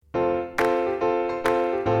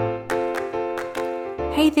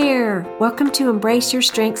Hey there! Welcome to Embrace Your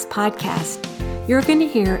Strengths podcast. You're going to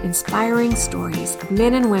hear inspiring stories of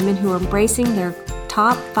men and women who are embracing their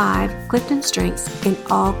top 5 Clifton strengths in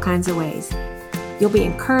all kinds of ways. You'll be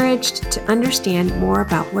encouraged to understand more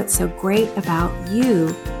about what's so great about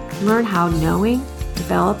you, learn how knowing,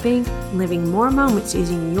 developing, and living more moments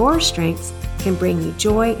using your strengths can bring you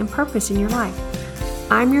joy and purpose in your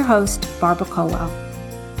life. I'm your host, Barbara Colwell.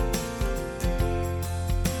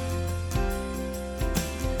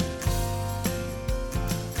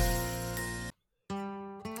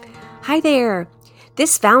 Hi there!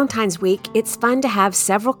 This Valentine's week, it's fun to have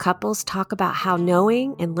several couples talk about how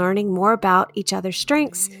knowing and learning more about each other's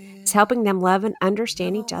strengths is helping them love and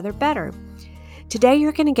understand each other better. Today,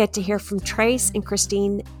 you're going to get to hear from Trace and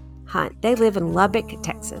Christine Hunt. They live in Lubbock,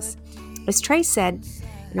 Texas. As Trace said,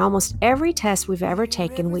 in almost every test we've ever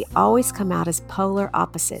taken, we always come out as polar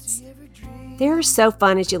opposites. They're so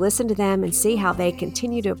fun as you listen to them and see how they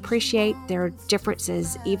continue to appreciate their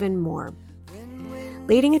differences even more.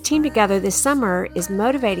 Leading a team together this summer is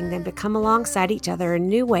motivating them to come alongside each other in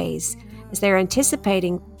new ways as they're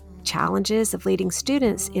anticipating challenges of leading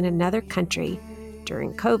students in another country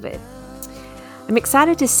during COVID. I'm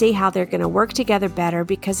excited to see how they're going to work together better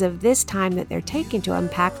because of this time that they're taking to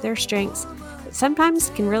unpack their strengths that sometimes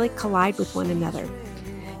can really collide with one another.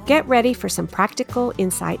 Get ready for some practical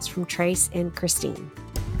insights from Trace and Christine.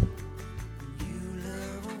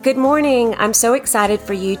 Good morning. I'm so excited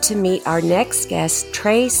for you to meet our next guests,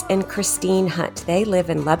 Trace and Christine Hunt. They live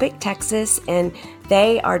in Lubbock, Texas, and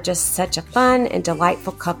they are just such a fun and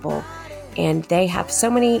delightful couple. And they have so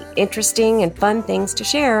many interesting and fun things to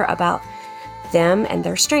share about them and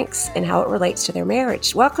their strengths and how it relates to their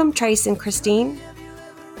marriage. Welcome, Trace and Christine.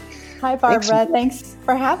 Hi, Barbara. Thanks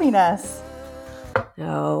for having us.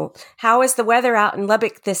 Oh, how is the weather out in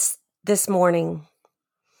Lubbock this morning?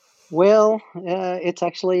 Well, it's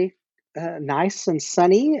actually nice and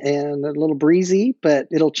sunny and a little breezy, but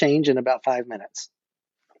it'll change in about 5 minutes.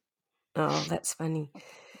 Oh, that's funny.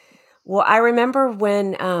 Well, I remember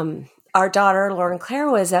when our daughter, Lauren Claire,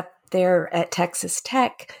 was up there at Texas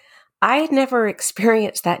Tech, I had never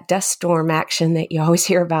experienced that dust storm action that you always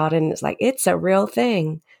hear about, and it's a real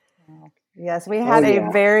thing. Yes, we had a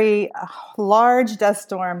very large dust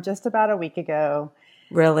storm just about a week ago.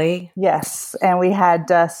 Really? Yes, and we had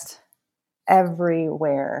dust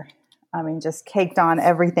everywhere. I mean, just caked on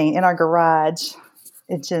everything in our garage,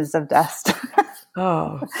 inches of dust.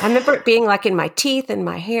 Oh, I remember it being like in my teeth and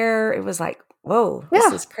my hair. It was like, whoa,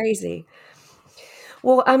 this is crazy.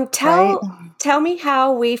 Well, tell me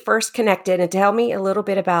how we first connected and tell me a little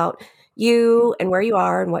bit about you and where you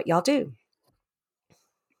are and what y'all do.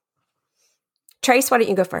 Trace, why don't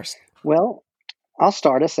you go first? Well, I'll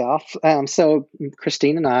start us off. So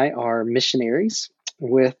Christine and I are missionaries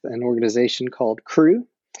with an organization called Cru.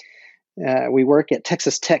 We work at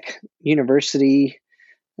Texas Tech University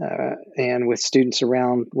and with students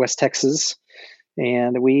around West Texas.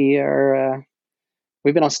 And we've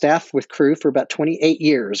been on staff with Cru for about 28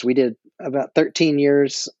 years. We did about 13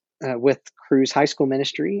 years with Cru's high school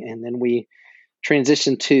ministry, and then we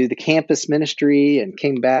transitioned to the campus ministry and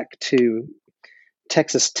came back to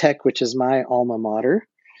Texas Tech, which is my alma mater.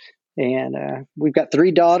 And we've got 3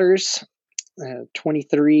 daughters,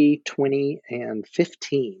 23, 20, and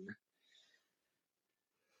 15.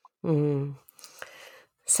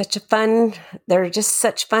 They're just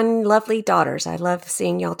such fun, lovely daughters. I love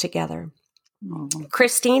seeing y'all together.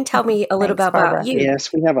 Christine, tell me a little bit about you.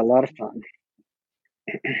 Yes, we have a lot of fun.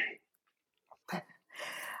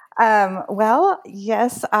 Well,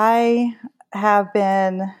 yes, I have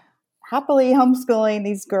been happily homeschooling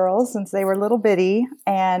these girls since they were little bitty,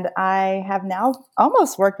 and I have now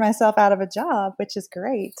almost worked myself out of a job, which is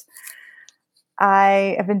great.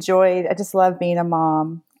 I just love being a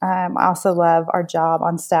mom. I also love our job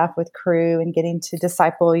on staff with Cru and getting to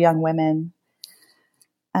disciple young women.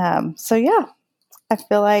 I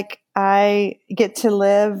feel like I get to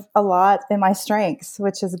live a lot in my strengths,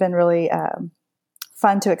 which has been really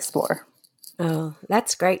fun to explore. Oh,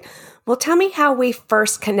 that's great. Well, tell me how we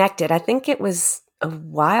first connected. I think it was a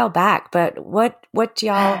while back, but what do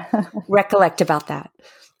y'all recollect about that?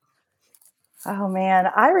 Oh, man.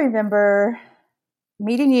 I remember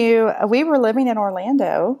meeting you. We were living in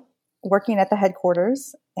Orlando, working at the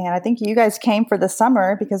headquarters, and I think you guys came for the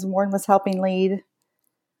summer because Warren was helping lead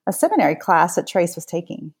a seminary class that Trace was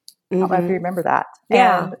taking. I don't know if you remember that.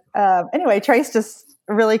 Yeah. And anyway, Trace just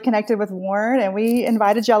really connected with Warren, and we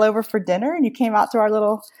invited y'all over for dinner, and you came out to our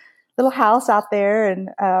little house out there. And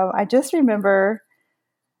I just remember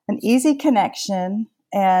an easy connection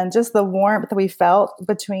and just the warmth that we felt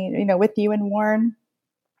between, with you and Warren.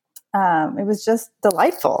 It was just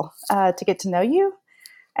delightful to get to know you.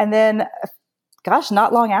 And then, gosh,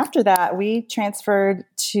 not long after that, we transferred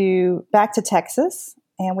back to Texas,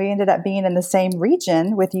 and we ended up being in the same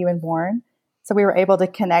region with you and Warren. So we were able to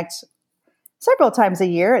connect several times a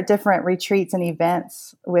year at different retreats and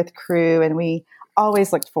events with Cru, and we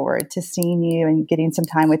always looked forward to seeing you and getting some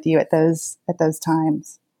time with you at those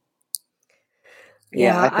times.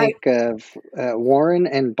 Yeah, I think of Warren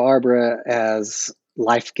and Barbara as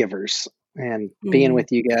life givers, and being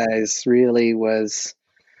with you guys really was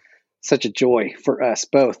such a joy for us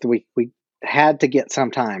both. We had to get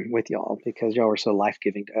some time with y'all because y'all were so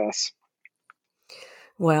life-giving to us.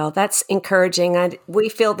 Well, that's encouraging. We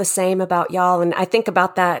feel the same about y'all. And I think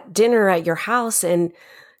about that dinner at your house. And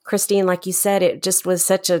Christine, like you said, it just was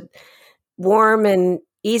such a warm and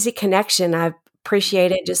easy connection. I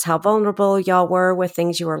appreciated just how vulnerable y'all were with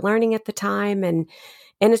things you were learning at the time. And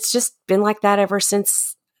it's just been like that ever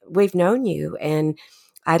since we've known you. And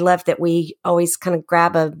I love that we always kind of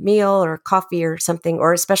grab a meal or coffee or something,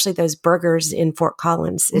 or especially those burgers in Fort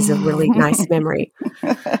Collins is a really nice memory.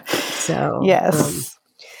 So, yes.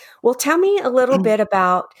 Well, tell me a little bit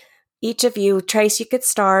about each of you. Trace, you could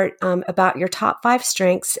start about your top 5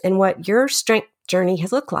 strengths and what your strength journey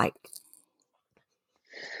has looked like.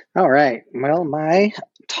 All right. Well, my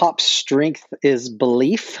top strength is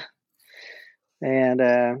belief. And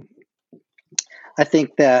I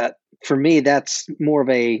think that for me, that's more of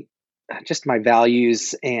just my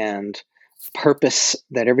values and purpose,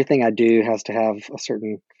 that everything I do has to have a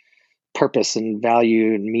certain purpose and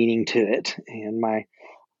value and meaning to it. And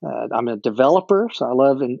I'm a developer, so I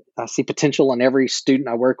love and I see potential in every student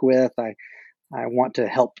I work with. I want to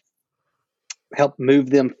help move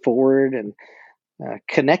them forward, and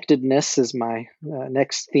connectedness is my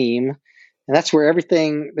next theme, and that's where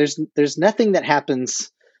everything there's nothing that happens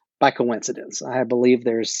by coincidence. I believe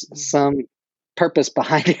there's some purpose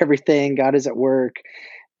behind everything. God is at work,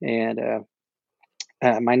 and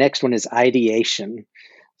my next one is ideation.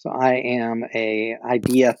 So I am a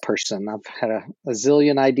idea person. I've had a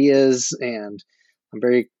zillion ideas, and I'm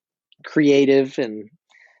very creative, and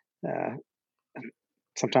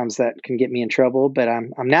sometimes that can get me in trouble, but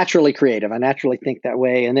I'm naturally creative. I naturally think that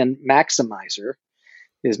way. And then maximizer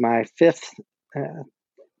is my 5th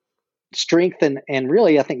strength, and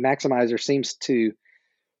really I think maximizer seems to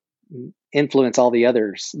influence all the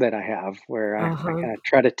others that I have, where I kind of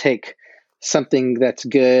try to take something that's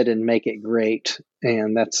good and make it great.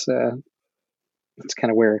 And that's kind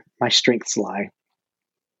of where my strengths lie.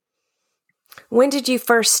 When did you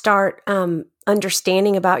first start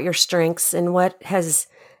understanding about your strengths, and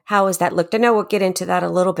how has that looked? I know we'll get into that a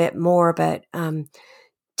little bit more, but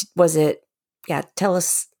was it, tell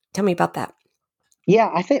me about that. Yeah,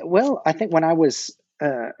 I think when I was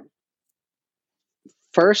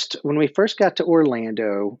when we first got to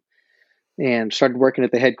Orlando and started working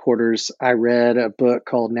at the headquarters, I read a book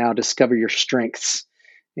called Now Discover Your Strengths.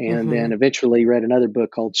 And then eventually read another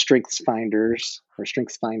book called Strengths Finder.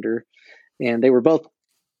 And they were both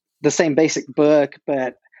the same basic book,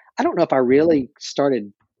 but I don't know if I really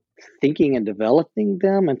started thinking and developing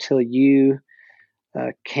them until you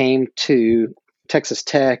came to Texas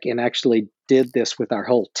Tech and actually did this with our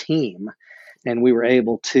whole team. And we were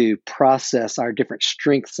able to process our different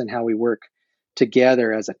strengths and how we work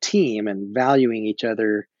together as a team, and valuing each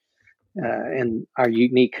other and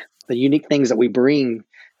the unique things that we bring.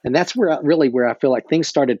 And that's where I feel like things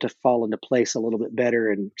started to fall into place a little bit better,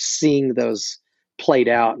 and seeing those played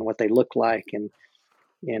out and what they look like, and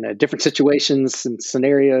in different situations and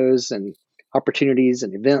scenarios and opportunities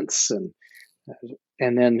and events.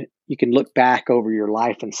 And then you can look back over your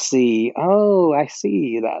life and see, oh, I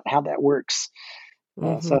see how that works.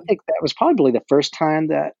 So I think that was probably the first time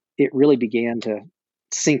that it really began to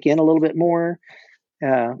sink in a little bit more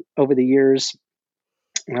over the years.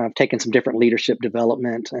 I've taken some different leadership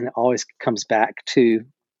development, and it always comes back to,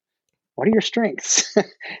 what are your strengths?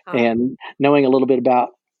 And knowing a little bit about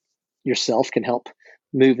yourself can help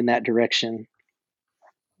move in that direction.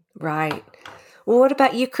 Right. Well, what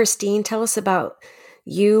about you, Christine? Tell us about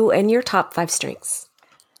you and your top 5 strengths.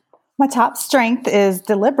 My top strength is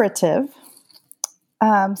deliberative.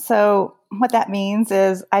 So what that means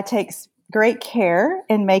is I take great care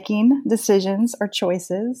in making decisions or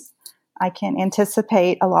choices. I can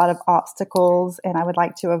anticipate a lot of obstacles, and I would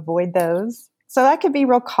like to avoid those. So I could be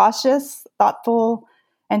real cautious, thoughtful,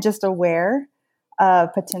 and just aware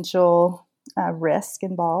of potential risk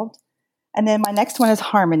involved. And then my next one is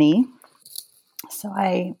harmony. So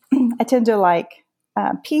I tend to like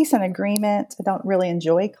peace and agreement. I don't really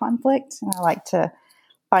enjoy conflict, and I like to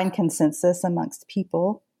find consensus amongst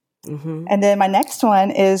people. Mm-hmm. And then my next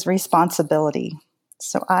one is responsibility.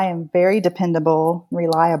 So I am very dependable,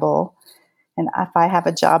 reliable. And if I have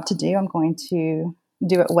a job to do, I'm going to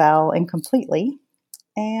do it well and completely.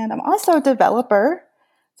 And I'm also a developer.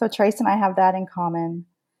 So Trace and I have that in common.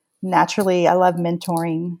 Naturally, I love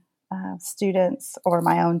mentoring students or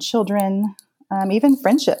my own children, even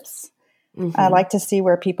friendships. Mm-hmm. I like to see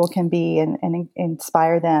where people can be and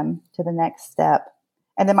inspire them to the next step.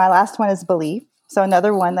 And then my last one is belief. So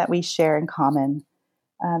another one that we share in common,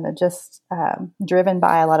 just driven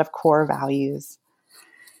by a lot of core values.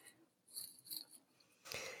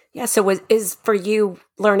 Yeah. So is for you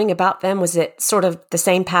learning about them, was it sort of the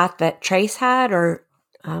same path that Trace had, or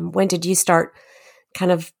when did you start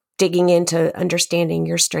kind of digging into understanding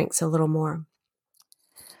your strengths a little more?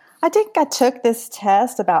 I think I took this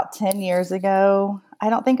test about 10 years ago.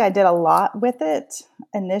 I don't think I did a lot with it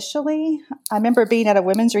initially. I remember being at a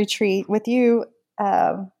women's retreat with you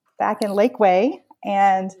back in Lakeway,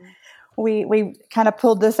 and we kind of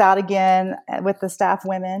pulled this out again with the staff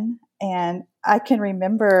women. And I can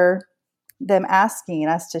remember them asking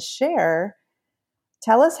us to share,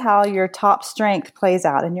 tell us how your top strength plays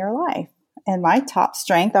out in your life. And my top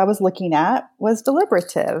strength I was looking at was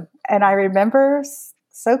deliberative. And I remember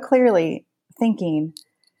so clearly thinking,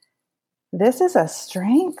 this is a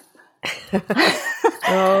strength?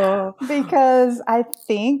 Oh. Because I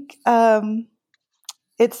think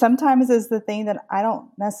it sometimes is the thing that I don't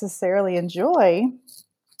necessarily enjoy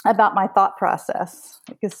about my thought process.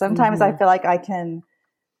 Because sometimes I feel like I can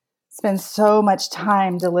spend so much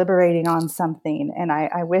time deliberating on something, and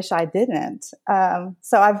I wish I didn't.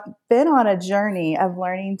 So I've been on a journey of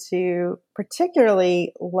learning to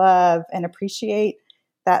particularly love and appreciate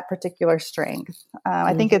that particular strength.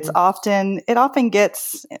 I think it often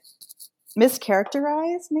gets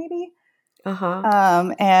mischaracterized, maybe,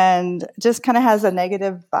 and just kind of has a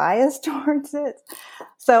negative bias towards it.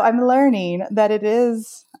 So I'm learning that it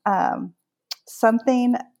is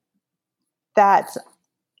something that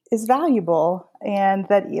is valuable and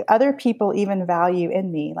that other people even value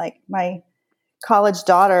in me. Like my college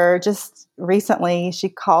daughter just recently, she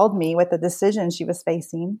called me with a decision she was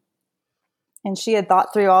facing, and she had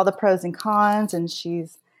thought through all the pros and cons, and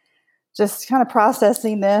she's just kind of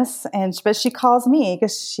processing this. But she calls me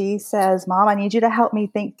because she says, "Mom, I need you to help me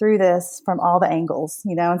think through this from all the angles,"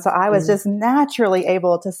 And so I was just naturally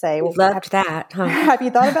able to say, "Well, loved that, huh? Have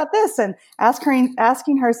you thought about this?" And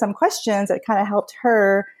asking her some questions that kind of helped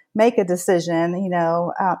her make a decision,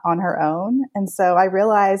 on her own. And so I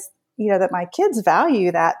realized, that my kids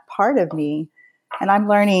value that part of me, and I'm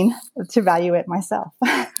learning to value it myself.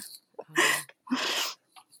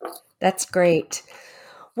 That's great.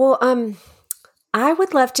 Well, I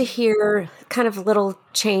would love to hear kind of a little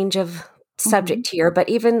change of subject here, but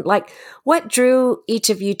even like what drew each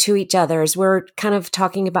of you to each other, as we're kind of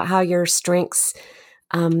talking about how your strengths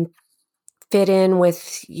fit in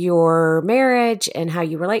with your marriage and how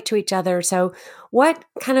you relate to each other. So what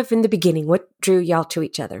kind of in the beginning, what drew y'all to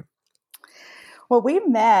each other? Well, we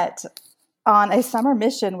met on a summer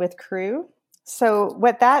mission with Cru. So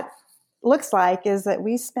what that looks like is that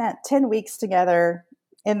we spent 10 weeks together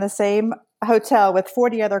in the same hotel with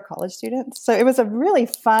 40 other college students. So it was a really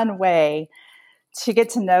fun way to get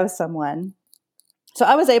to know someone. So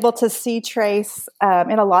I was able to see Trace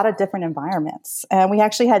in a lot of different environments. And we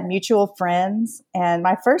actually had mutual friends. And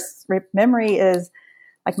my first memory is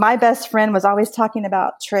like my best friend was always talking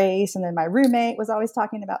about Trace. And then my roommate was always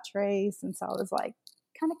talking about Trace. And so I was like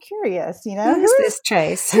kind of curious, who's this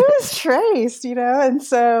Trace? Who is Trace, And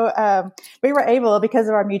so we were able, because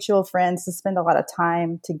of our mutual friends, to spend a lot of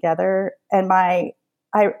time together. And I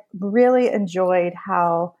really enjoyed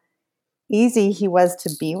how easy he was to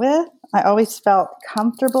be with. I always felt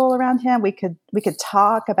comfortable around him. We could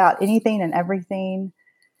talk about anything and everything.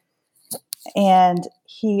 And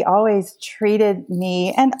he always treated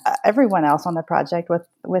me and everyone else on the project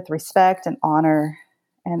with respect and honor.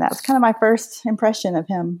 And that was kind of my first impression of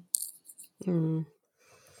him.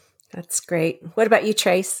 That's great. What about you,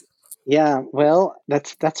 Trace? Yeah, well,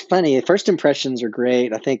 that's funny. First impressions are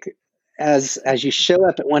great. I think as you show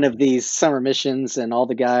up at one of these summer missions and all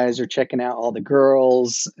the guys are checking out all the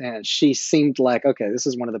girls, and she seemed like, okay, this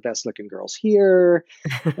is one of the best looking girls here.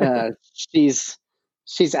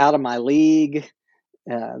 She's out of my league.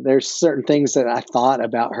 There's certain things that I thought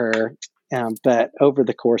about her, but over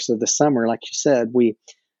the course of the summer, like you said, we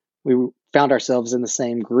found ourselves in the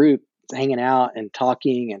same group, hanging out and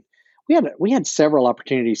talking, and we had several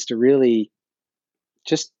opportunities to really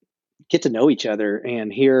just get to know each other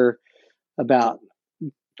and hear about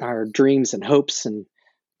our dreams and hopes and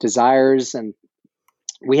desires. And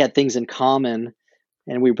we had things in common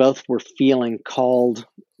and we both were feeling called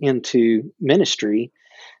into ministry.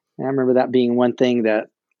 And I remember that being one thing that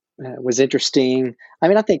was interesting. I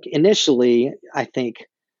mean, I think initially, uh,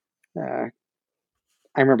 I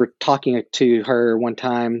remember talking to her one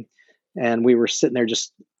time, and we were sitting there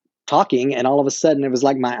just talking, and all of a sudden, it was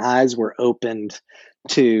like my eyes were opened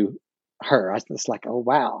to her. I was like, "Oh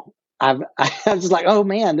wow!" I was just like, "Oh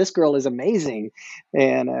man, this girl is amazing,"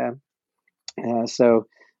 and so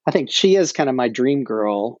I think she is kind of my dream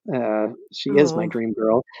girl. She is my Oh, dream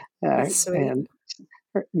girl, that's sweet. and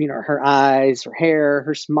her eyes, her hair,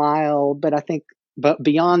 her smile. But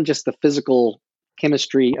beyond just the physical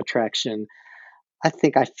chemistry attraction, I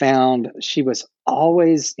think I found she was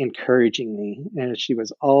always encouraging me, and she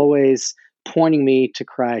was always pointing me to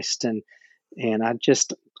Christ, and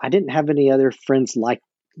I didn't have any other friends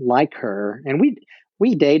like her, and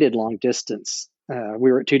we dated long distance.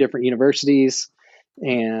 We were at two different universities,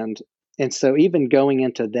 and and so even going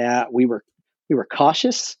into that, we were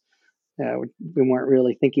cautious. We weren't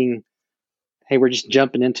really thinking, hey, we're just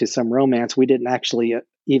jumping into some romance. We didn't actually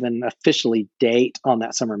even officially date on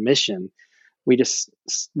that summer mission. We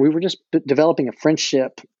were just developing a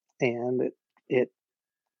friendship, and it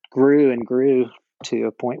grew and grew to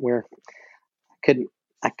a point where couldn't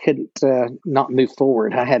I couldn't not move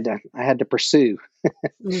forward. I had to pursue.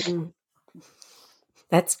 Mhm.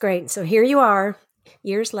 That's great. So here you are,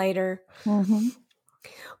 years later. Mm-hmm.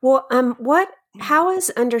 Well, how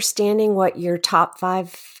is understanding what your top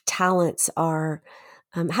 5 talents are?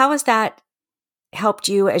 How has that helped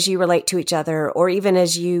you as you relate to each other, or even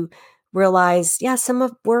as you realize, yeah,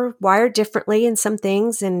 we're wired differently in some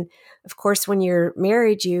things, and of course, when you're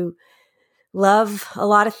married, you love a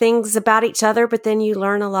lot of things about each other, but then you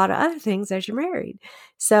learn a lot of other things as you're married.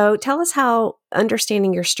 So, tell us how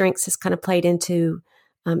understanding your strengths has kind of played into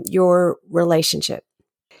your relationship.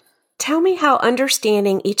 Tell me how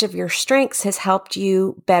understanding each of your strengths has helped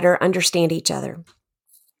you better understand each other.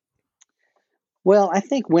 Well, I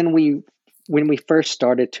think when we first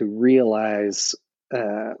started to realize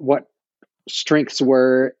what strengths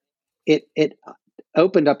were, it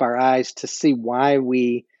opened up our eyes to see why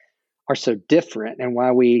we are so different, and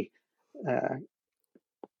why we uh,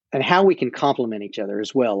 and how we can complement each other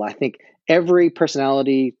as well. I think every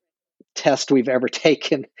personality test we've ever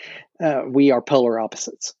taken, we are polar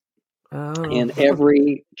opposites Oh, in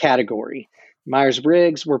every category. Myers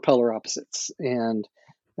Briggs were polar opposites,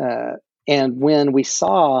 uh, and when we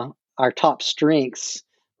saw our top strengths,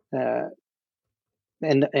 uh,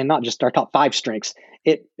 and not just our top 5 strengths,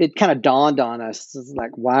 it kind of dawned on us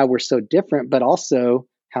like why we're so different, but also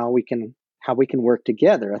how we can work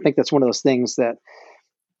together. I think that's one of those things that,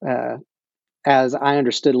 uh, as I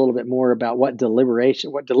understood a little bit more about what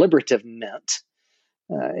deliberative meant,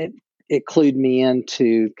 it clued me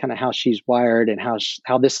into kind of how she's wired, and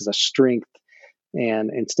how this is a strength, and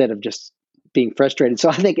instead of just being frustrated. So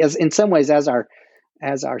I think, as in some ways, as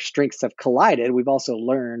our strengths have collided, we've also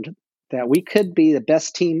learned that we could be the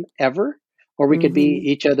best team ever, or we could be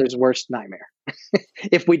hmm each other's worst nightmare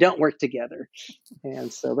if we don't work together.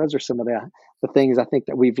 And so those are some of the things I think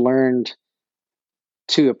that we've learned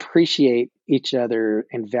to appreciate each other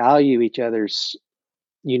and value each other's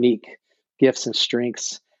unique gifts and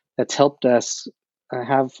strengths. That's helped us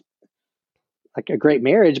have like a great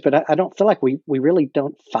marriage. But I don't feel like we really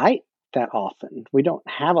don't fight that often. We don't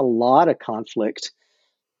have a lot of conflict.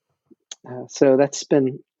 So that's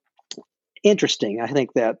been interesting. I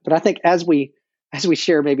think that, but I think as we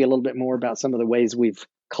share maybe a little bit more about some of the ways we've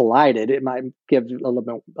collided, it might give a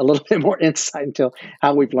little bit more insight into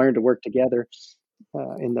how we've learned to work together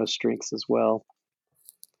in those strengths as well.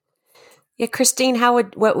 Yeah, Christine,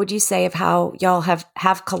 what would you say of how y'all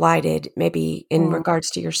have collided, maybe in Mm, regards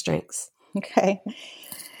to your strengths? okay.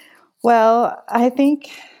 Well, I think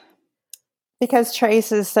because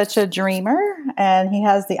Trace is such a dreamer and he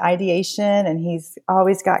has the ideation and he's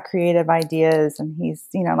always got creative ideas and he's,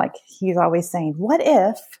 like he's always saying, what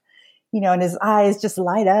if, and his eyes just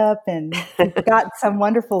light up and he's got some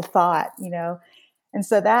wonderful thought. And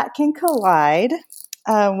so that can collide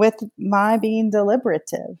with my being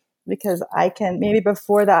deliberative because I can, maybe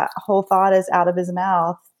before that whole thought is out of his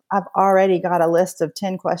mouth, I've already got a list of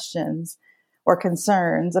 10 questions or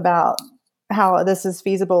concerns about how this is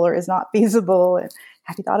feasible or is not feasible. And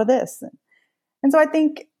have you thought of this? And so I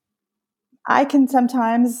think I can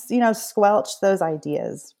sometimes, squelch those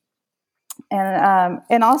ideas.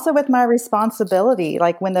 And also with my responsibility,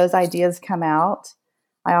 like when those ideas come out,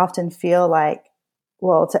 I often feel like,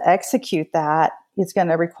 well, to execute that, it's going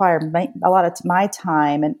to require a lot of my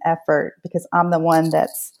time and effort because I'm the one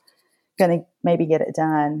that's going to maybe get it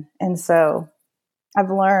done. And so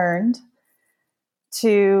I've learned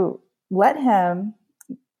to let him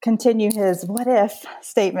continue his what if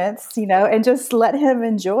statements, and just let him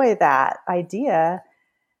enjoy that idea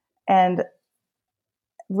and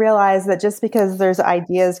realize that just because there's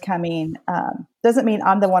ideas coming doesn't mean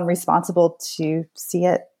I'm the one responsible to see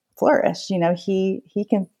it flourish. He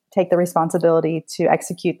can take the responsibility to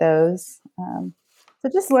execute those. So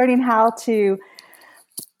just learning how to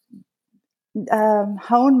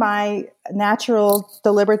hone my natural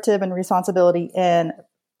deliberative and responsibility in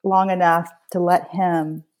long enough to let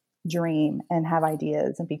him dream and have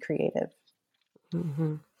ideas and be creative.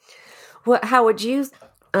 Mm-hmm. Well, how would you,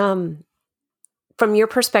 from your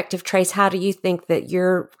perspective, Trace, how do you think that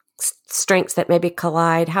your strengths that maybe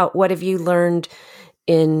collide, what have you learned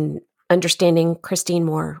in understanding Christine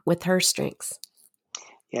more with her strengths?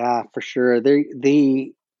 Yeah, for sure.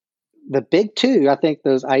 The big two, I think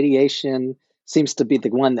those ideation seems to be the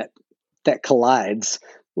one that collides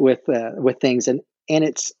with things, and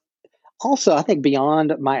it's also, I think,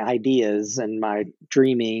 beyond my ideas and my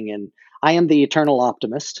dreaming. And I am the eternal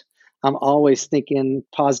optimist. I'm always thinking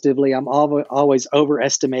positively. I'm always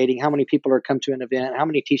overestimating how many people are come to an event, how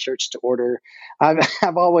many T-shirts to order.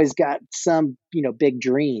 I've always got some big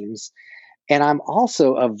dreams, and I'm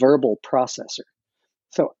also a verbal processor.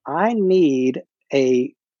 So I need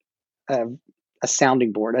a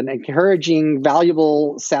sounding board, an encouraging,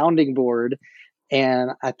 valuable sounding board.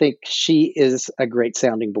 And I think she is a great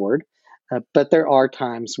sounding board. But there are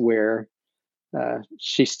times where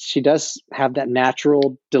she does have that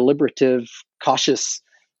natural, deliberative, cautious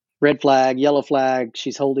red flag, yellow flag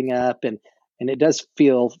she's holding up, and it does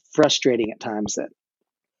feel frustrating at times that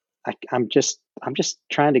I'm just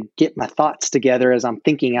trying to get my thoughts together as I'm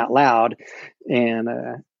thinking out loud,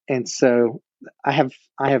 and so I have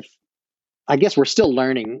I guess we're still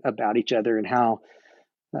learning about each other and how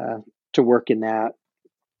to work in that,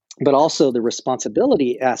 but also the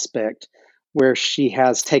responsibility aspect where she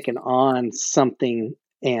has taken on something,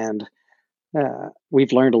 and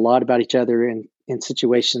we've learned a lot about each other in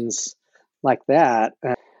situations like that.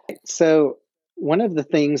 So one of the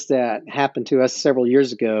things that happened to us several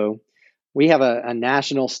years ago, we have a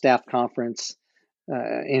national staff conference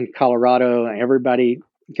in Colorado, and everybody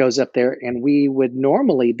goes up there, and we would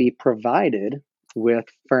normally be provided with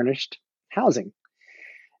furnished housing.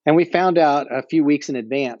 And we found out a few weeks in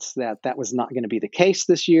advance that was not going to be the case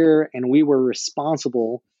this year, and we were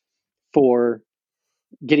responsible for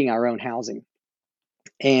getting our own housing.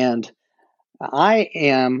 And I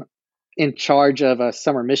am in charge of a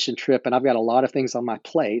summer mission trip, and I've got a lot of things on my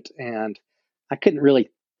plate, and I couldn't really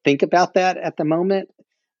think about that at the moment.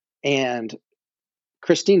 And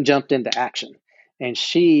Christine jumped into action, and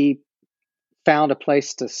she found a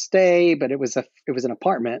place to stay, but it was an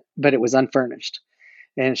apartment, but it was unfurnished.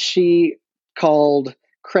 And she called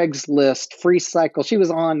Craigslist, Free Cycle. She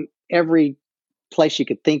was on every place you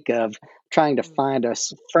could think of trying to find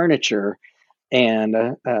us furniture and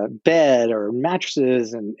a bed or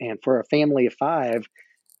mattresses, and for a family of 5, it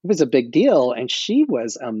was a big deal. And she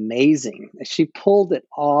was amazing. She pulled it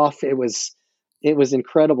off. It was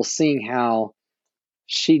incredible seeing how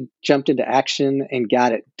she jumped into action and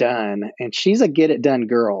got it done. And she's a get it done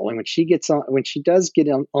girl. And when she does get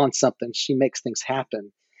on something, she makes things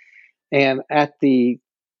happen. And at the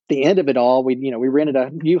end of it all, we rented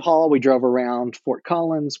a U-Haul. We drove around Fort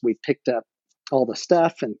Collins. We picked up all the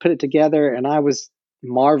stuff and put it together. And I was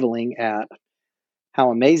marveling at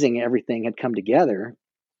how amazing everything had come together.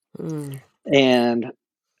 And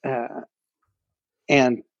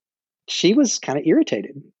she was kind of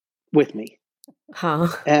irritated with me. Huh.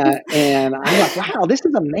 And I'm like, wow, this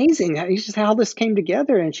is amazing. This is how this came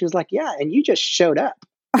together. And she was like, yeah, and you just showed up.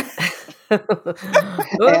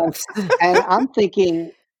 and I'm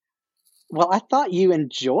thinking, well, I thought you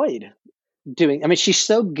enjoyed doing. I mean, she's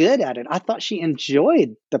so good at it. I thought she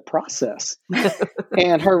enjoyed the process.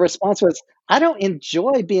 And her response was, I don't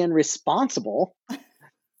enjoy being responsible.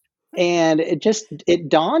 And it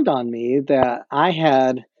dawned on me that I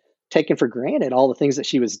had taken for granted all the things that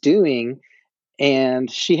she was doing. And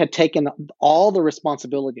she had taken all the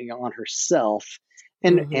responsibility on herself.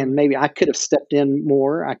 And maybe I could have stepped in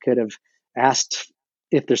more. I could have asked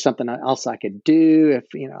if there's something else I could do.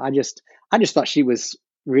 I just thought she was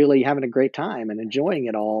really having a great time and enjoying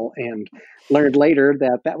it all, and learned later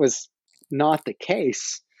that was not the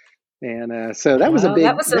case. And so that was a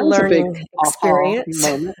learning experience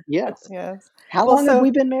moment. Yes. Yes. How long have we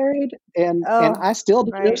been married? And I still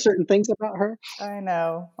don't know certain things about her. I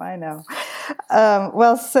know.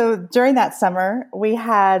 Well, so during that summer, we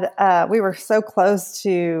were so close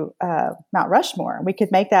to Mount Rushmore. We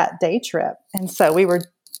could make that day trip. And so we were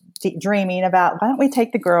dreaming about, why don't we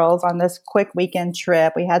take the girls on this quick weekend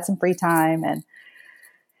trip? We had some free time.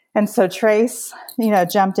 And so Trace,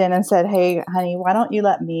 jumped in and said, hey, honey, why don't you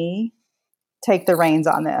let me take the reins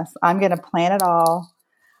on this? I'm going to plan it all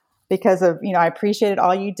because of, I appreciated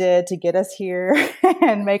all you did to get us here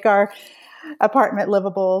and make our apartment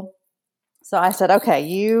livable. So I said, okay,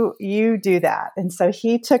 you do that. And so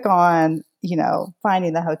he took on,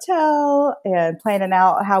 finding the hotel and planning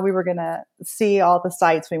out how we were going to see all the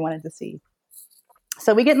sites we wanted to see.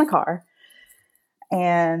 So we get in the car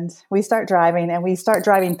and we start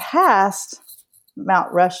driving past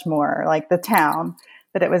Mount Rushmore, like the town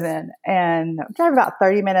that it was in, and drive about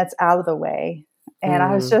 30 minutes out of the way. And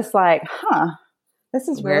I was just like, this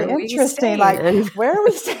is really interesting. Like, where are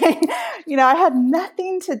we staying? I had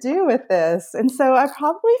nothing to do with this. And so I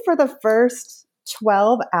probably, for the first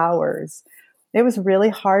 12 hours, it was really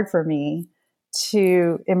hard for me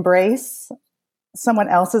to embrace someone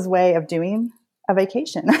else's way of doing a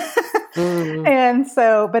vacation. And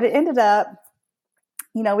so, but it ended up,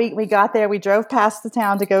 we got there, we drove past the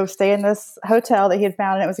town to go stay in this hotel that he had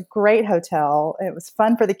found. And it was a great hotel. It was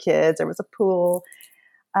fun for the kids. There was a pool.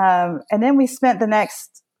 And then we spent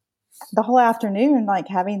the whole afternoon, like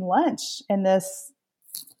having lunch in this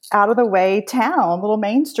out of the way town, little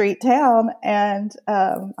Main Street town. And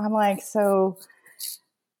I'm like, so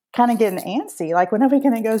kind of getting antsy, like, when are we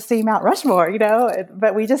going to go see Mount Rushmore,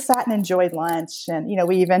 but we just sat and enjoyed lunch. And,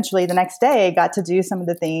 we eventually the next day got to do some of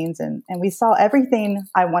the things and we saw everything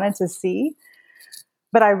I wanted to see.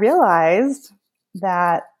 But I realized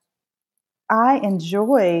that I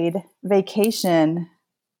enjoyed vacation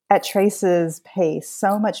at Trace's pace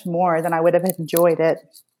so much more than I would have enjoyed it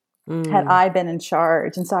had I been in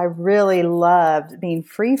charge. And so I really loved being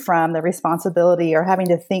free from the responsibility or having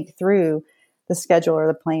to think through the schedule or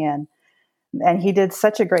the plan. And he did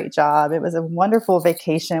such a great job. It was a wonderful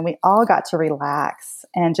vacation. We all got to relax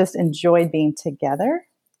and just enjoyed being together.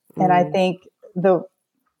 And I think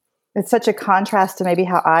it's such a contrast to maybe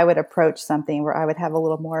how I would approach something where I would have a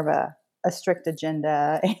little more of a strict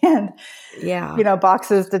agenda and,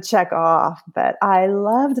 boxes to check off. But I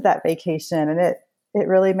loved that vacation. And it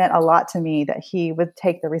really meant a lot to me that he would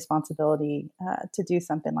take the responsibility to do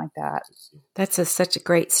something like that. That's such a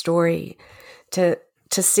great story to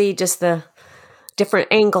see just the different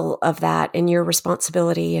angle of that and your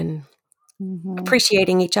responsibility and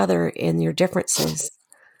appreciating each other in your differences.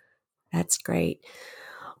 That's great.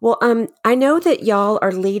 Well, I know that y'all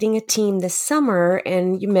are leading a team this summer,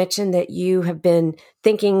 and you mentioned that you have been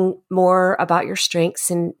thinking more about your strengths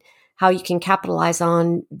and how you can capitalize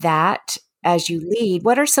on that as you lead.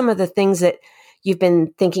 What are some of the things that you've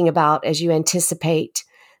been thinking about as you anticipate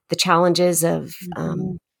the challenges of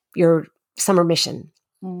your summer mission?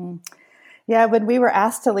 Yeah, when we were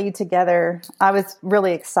asked to lead together, I was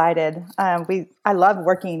really excited. I love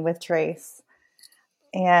working with Trace.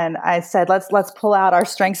 And I said, let's pull out our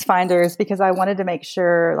strengths finders, because I wanted to make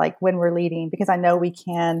sure, like, when we're leading, because I know we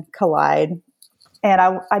can collide. And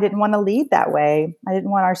I didn't want to lead that way. I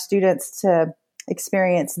didn't want our students to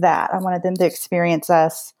experience that. I wanted them to experience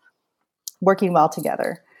us working well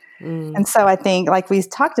together. And so I think, like, we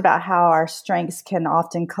talked about how our strengths can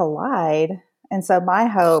often collide. And so my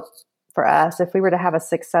hope for us, if we were to have a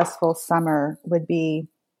successful summer, would be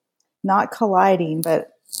not colliding, but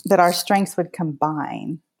that our strengths would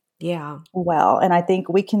combine well. And I think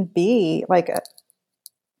we can be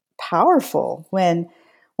powerful when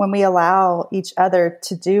we allow each other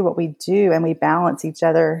to do what we do and we balance each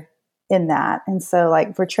other in that. And so,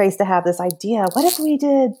 like, for Trace to have this idea, what if we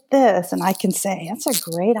did this? And I can say, that's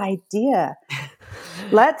a great idea.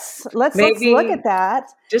 Let's look at that.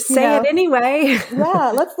 Just say it anyway.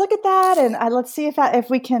 Yeah, let's look at that, and let's see if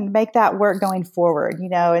we can make that work going forward.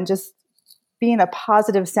 And just being a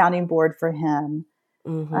positive sounding board for him.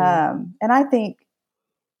 And I think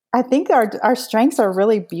our strengths are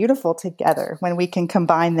really beautiful together when we can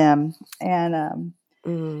combine them. And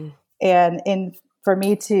for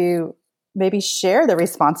me to maybe share the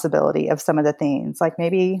responsibility of some of the things, like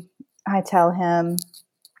maybe I tell him,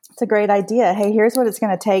 it's a great idea. Hey, here's what it's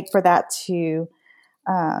going to take for that to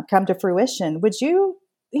come to fruition. Would you,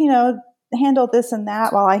 handle this and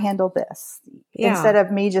that while I handle this, instead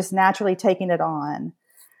of me just naturally taking it on?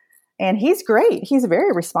 And he's great. He's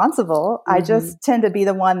very responsible. I just tend to be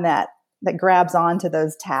the one that grabs onto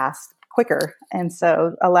those tasks quicker. And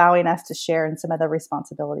so allowing us to share in some of the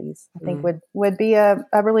responsibilities, I think would be a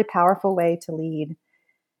really powerful way to lead,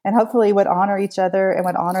 and hopefully would honor each other and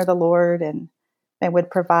would honor the Lord, and would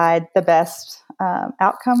provide the best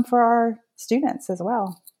outcome for our students as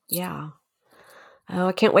well. Yeah. Oh,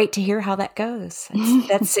 I can't wait to hear how that goes.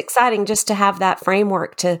 That's exciting just to have that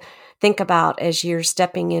framework to think about as you're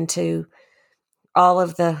stepping into all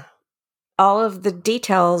of the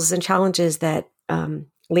details and challenges that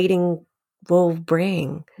leading will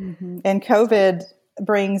bring. Mm-hmm. And COVID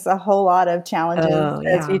brings a whole lot of challenges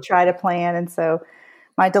as you try to plan. And so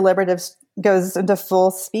my deliberative goes into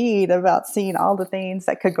full speed about seeing all the things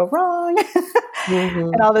that could go wrong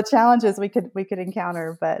and all the challenges we could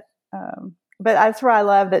encounter. But that's where I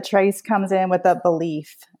love that Trace comes in with a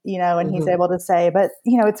belief, and he's able to say, but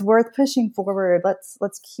it's worth pushing forward.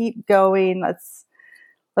 Let's keep going.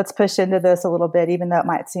 Let's push into this a little bit, even though it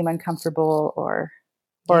might seem uncomfortable or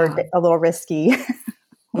a little risky.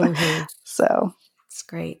 So it's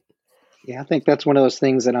great. Yeah, I think that's one of those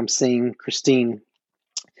things that I'm seeing Christine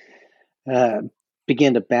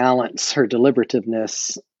begin to balance her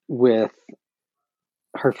deliberativeness with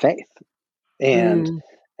her faith. And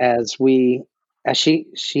as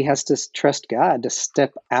she has to trust God to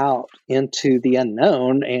step out into the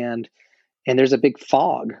unknown, and there's a big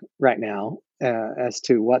fog right now as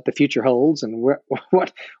to what the future holds and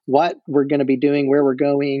what we're going to be doing, where we're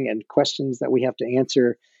going, and questions that we have to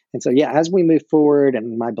answer. And so, as we move forward,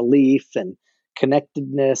 and my belief and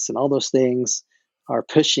connectedness and all those things are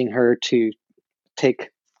pushing her to take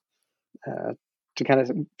to kind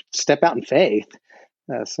of step out in faith.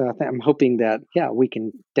 So I'm hoping that we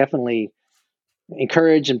can definitely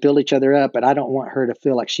encourage and build each other up, but I don't want her to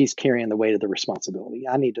feel like she's carrying the weight of the responsibility.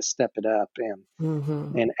 I need to step it up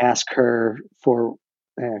and ask her for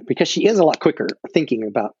because she is a lot quicker thinking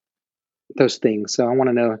about those things. So I want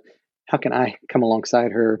to know, how can I come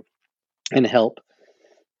alongside her and help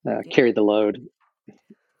carry the load?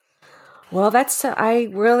 Well, I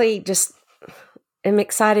really just am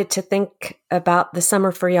excited to think about the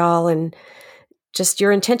summer for y'all and just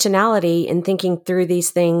your intentionality in thinking through these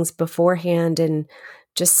things beforehand and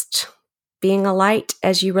just being a light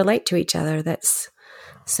as you relate to each other. That's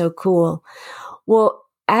so cool. Well,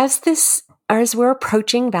 as we're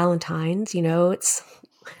approaching Valentine's, it's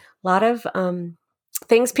a lot of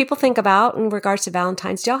things people think about in regards to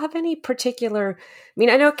Valentine's. Do y'all have any particular,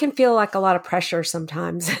 I know it can feel like a lot of pressure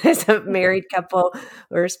sometimes as a married couple,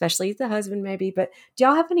 or especially the husband maybe, but do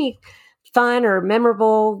y'all have any fun or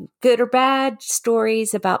memorable, good or bad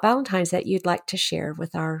stories about Valentine's that you'd like to share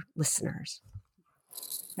with our listeners?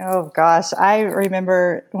 Oh gosh, I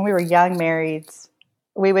remember when we were young marrieds,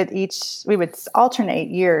 we would alternate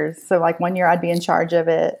years. So like one year I'd be in charge of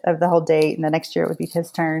the whole date, and the next year it would be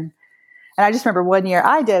his turn. And I just remember one year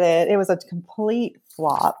I did it. It was a complete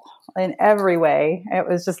flop in every way. It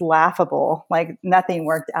was just laughable. Like nothing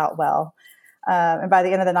worked out well. And by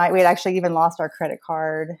the end of the night, we had actually even lost our credit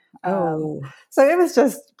card. So it was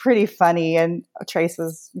just pretty funny, and Trace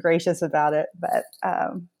was gracious about it. But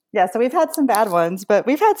so we've had some bad ones, but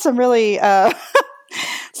we've had some really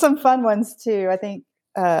some fun ones too. I think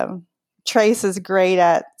Trace is great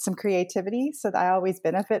at some creativity, so I always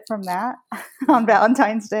benefit from that on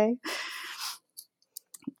Valentine's Day.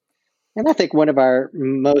 And I think one of our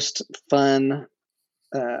most fun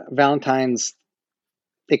Valentine's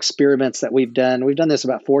experiments that we've done this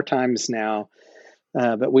about 4 times now,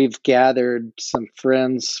 but we've gathered some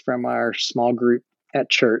friends from our small group at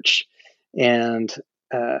church and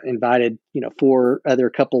invited 4 other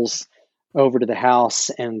couples over to the house,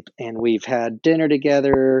 and we've had dinner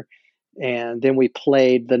together, and then we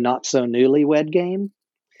played the not so newlywed game.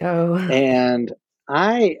 And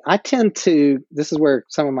I tend to, this is where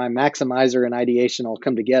some of my maximizer and ideation will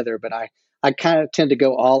come together, but I kind of tend to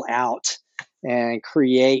go all out and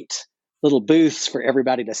create little booths for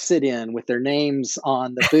everybody to sit in with their names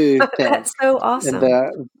on the booth. That's so awesome. And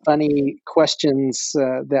the funny questions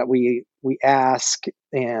that we ask,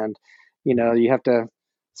 and you have to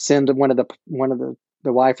send one of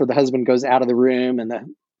the wife or the husband goes out of the room, and the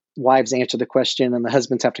wives answer the question, and the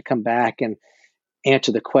husbands have to come back and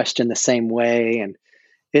answer the question the same way. And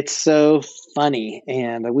it's so funny.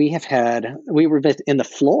 And we were in the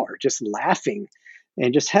floor just laughing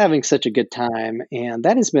and just having such a good time. And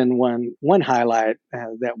that has been one highlight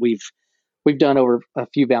that we've done over a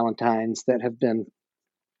few Valentines that have been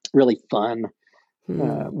really fun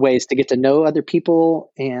ways to get to know other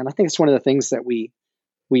people. And I think it's one of the things that we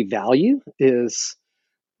value is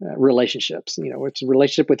relationships. It's a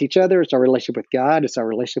relationship with each other. It's our relationship with God. It's our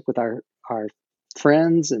relationship with our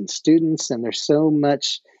friends and students. And there's so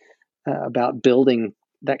much about building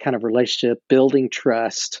that kind of relationship, building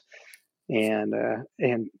trust, and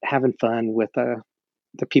having fun with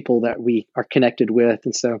the people that we are connected with.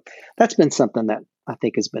 And so that's been something that I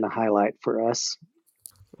think has been a highlight for us.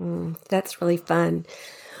 That's really fun.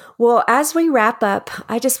 Well, as we wrap up,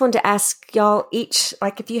 I just wanted to ask y'all each,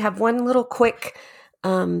 like, if you have one little quick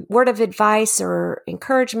word of advice or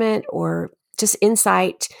encouragement or just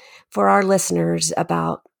insight for our listeners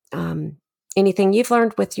about anything you've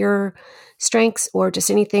learned with your strengths or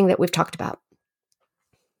just anything that we've talked about.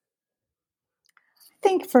 I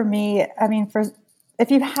think for me, I mean,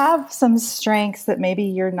 if you have some strengths that maybe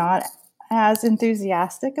you're not as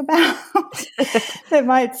enthusiastic about, it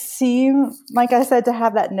might seem, like I said, to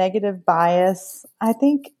have that negative bias. I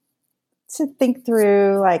think to think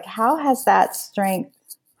through, like, how has that strength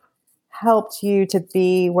helped you to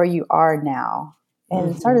be where you are now?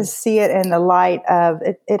 And sort of see it in the light of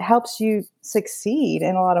it helps you succeed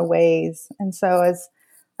in a lot of ways. And so, as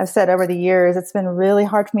I've said over the years, it's been really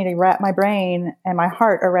hard for me to wrap my brain and my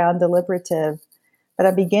heart around deliberative, but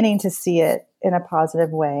I'm beginning to see it in a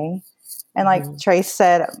positive way. And like Trace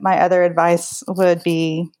said, my other advice would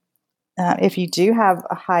be if you do have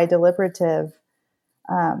a high deliberative,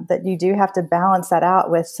 that you do have to balance that out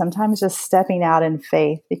with sometimes just stepping out in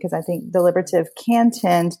faith, because I think deliberative can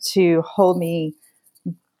tend to hold me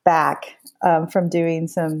back from doing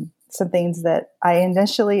some things that I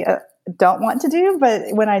initially don't want to do,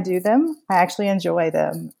 but when I do them, I actually enjoy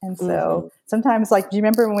them. And so sometimes, like, do you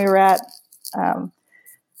remember when we were at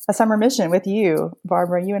a summer mission with you,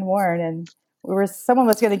 Barbara, you and Warren, and someone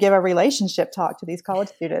was going to give a relationship talk to these college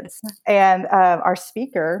students, and our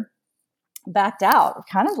speaker backed out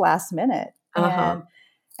kind of last minute. And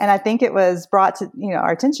I think it was brought to,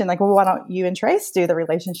 our attention, like, well, why don't you and Trace do the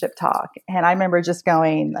relationship talk? And I remember just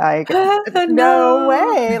going, like, no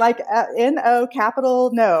way, like, N-O capital,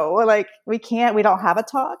 no, like, we don't have a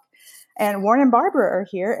talk. And Warren and Barbara are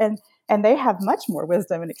here, and they have much more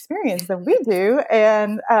wisdom and experience than we do.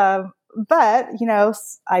 And, but,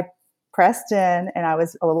 I pressed in and I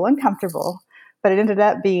was a little uncomfortable, but it ended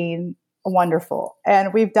up being wonderful.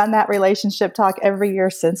 And we've done that relationship talk every year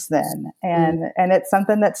since then. And it's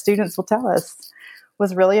something that students will tell us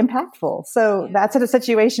was really impactful. So that's in a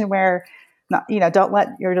situation where, don't let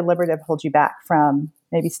your deliberative hold you back from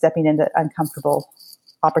maybe stepping into uncomfortable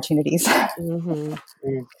opportunities.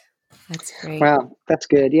 That's great. Wow, that's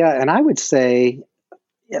good. Yeah. And I would say,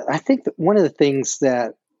 I think that one of the things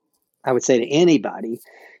that I would say to anybody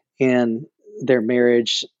in their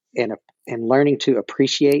marriage and learning to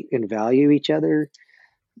appreciate and value each other,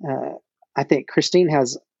 I think Christine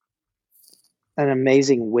has an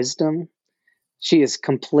amazing wisdom. She is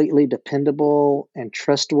completely dependable and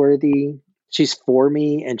trustworthy. She's for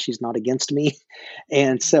me and she's not against me.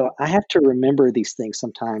 And so I have to remember these things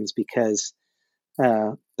sometimes, because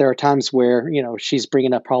there are times where, she's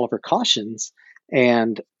bringing up all of her cautions,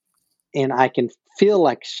 and I can feel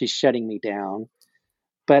like she's shutting me down.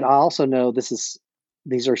 But I also know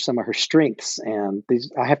these are some of her strengths, and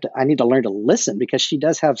I need to learn to listen, because she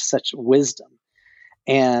does have such wisdom.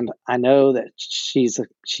 And I know that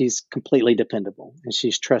she's completely dependable and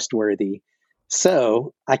she's trustworthy.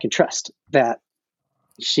 So I can trust that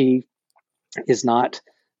she is not,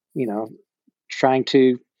 trying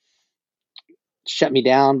to shut me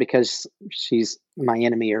down because she's my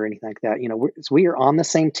enemy or anything like that. We are on the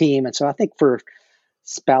same team. And so I think for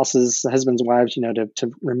spouses, husbands, wives,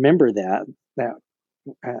 to remember that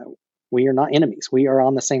we are not enemies. We are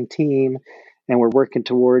on the same team, and we're working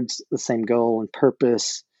towards the same goal and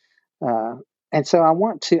purpose. And so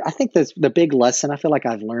I think that's the big lesson I feel like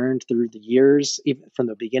I've learned through the years, even from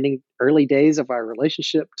the beginning, early days of our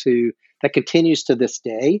relationship that continues to this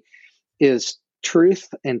day, is truth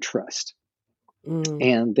and trust.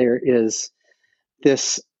 And there is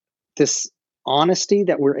this honesty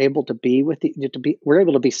that we're able to be we're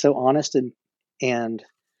able to be so honest and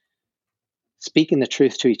speaking the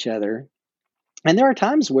truth to each other. And there are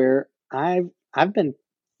times where I've been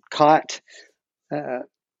caught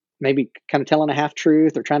maybe kind of telling a half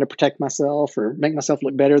truth or trying to protect myself or make myself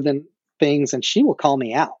look better than things, and she will call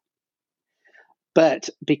me out. But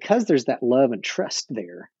because there's that love and trust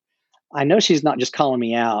there, I know she's not just calling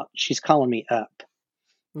me out, she's calling me up.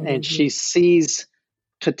 And she sees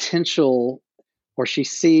potential, or she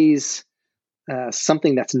sees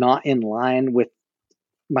something that's not in line with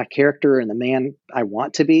my character and the man I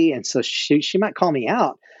want to be. And so she might call me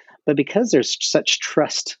out, but because there's such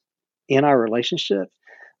trust in our relationship,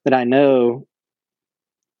 that I know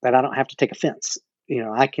that I don't have to take offense.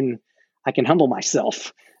 I can humble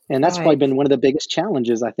myself. And that's probably been one of the biggest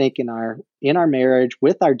challenges, I think, in our marriage,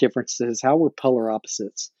 with our differences, how we're polar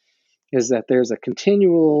opposites, is that there's a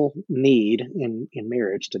continual need in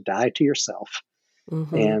marriage to die to yourself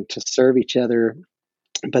and to serve each other.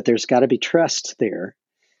 But there's got to be trust there,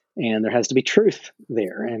 and there has to be truth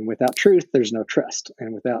there. And without truth, there's no trust.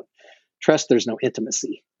 And without trust, there's no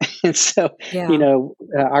intimacy. And so, Yeah.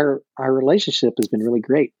 our relationship has been really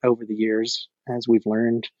great over the years as we've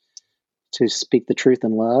learned to speak the truth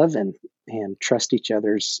in love and trust each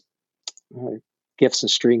other's gifts and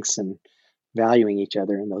strengths and valuing each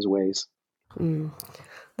other in those ways. Mm.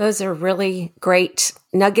 Those are really great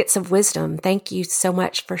nuggets of wisdom. Thank you so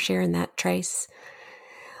much for sharing that, Trace.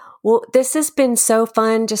 Well, this has been so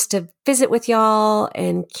fun just to visit with y'all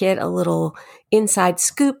and get a little inside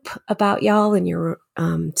scoop about y'all and your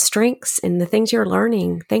strengths and the things you're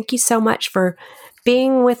learning. Thank you so much for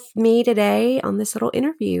being with me today on this little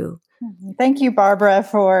interview. Thank you, Barbara,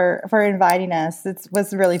 for inviting us. It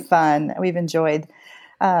was really fun. We've enjoyed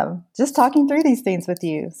just talking through these things with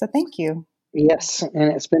you. So thank you. Yes,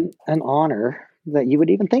 and it's been an honor that you would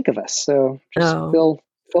even think of us. So just feel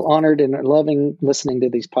honored and loving listening to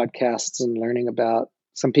these podcasts and learning about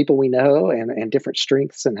some people we know and different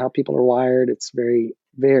strengths and how people are wired. It's very,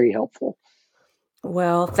 very helpful.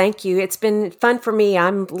 Well, thank you. It's been fun for me.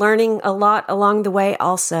 I'm learning a lot along the way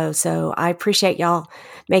also. So I appreciate y'all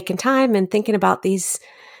making time and thinking about these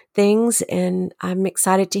things. And I'm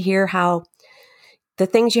excited to hear how the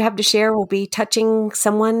things you have to share will be touching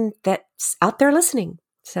someone that's out there listening.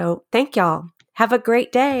 So thank y'all. Have a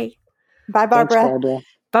great day. Bye, Barbara. Thanks, Barbara.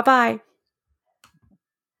 Bye-bye.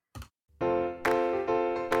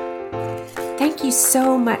 Thank you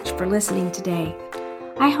so much for listening today.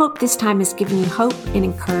 I hope this time has given you hope and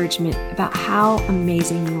encouragement about how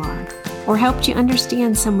amazing you are, or helped you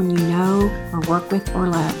understand someone you know or work with or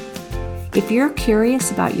love. If you're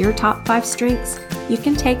curious about your top 5 strengths, you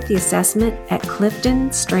can take the assessment at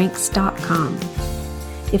CliftonStrengths.com.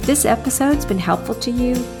 If this episode's been helpful to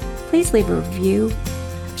you, please leave a review,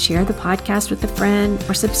 share the podcast with a friend,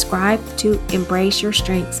 or subscribe to Embrace Your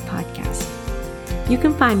Strengths podcast. You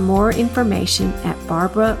can find more information at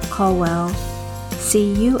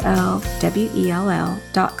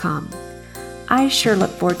BarbaraCulwell.com. I sure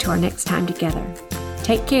look forward to our next time together.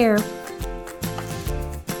 Take care.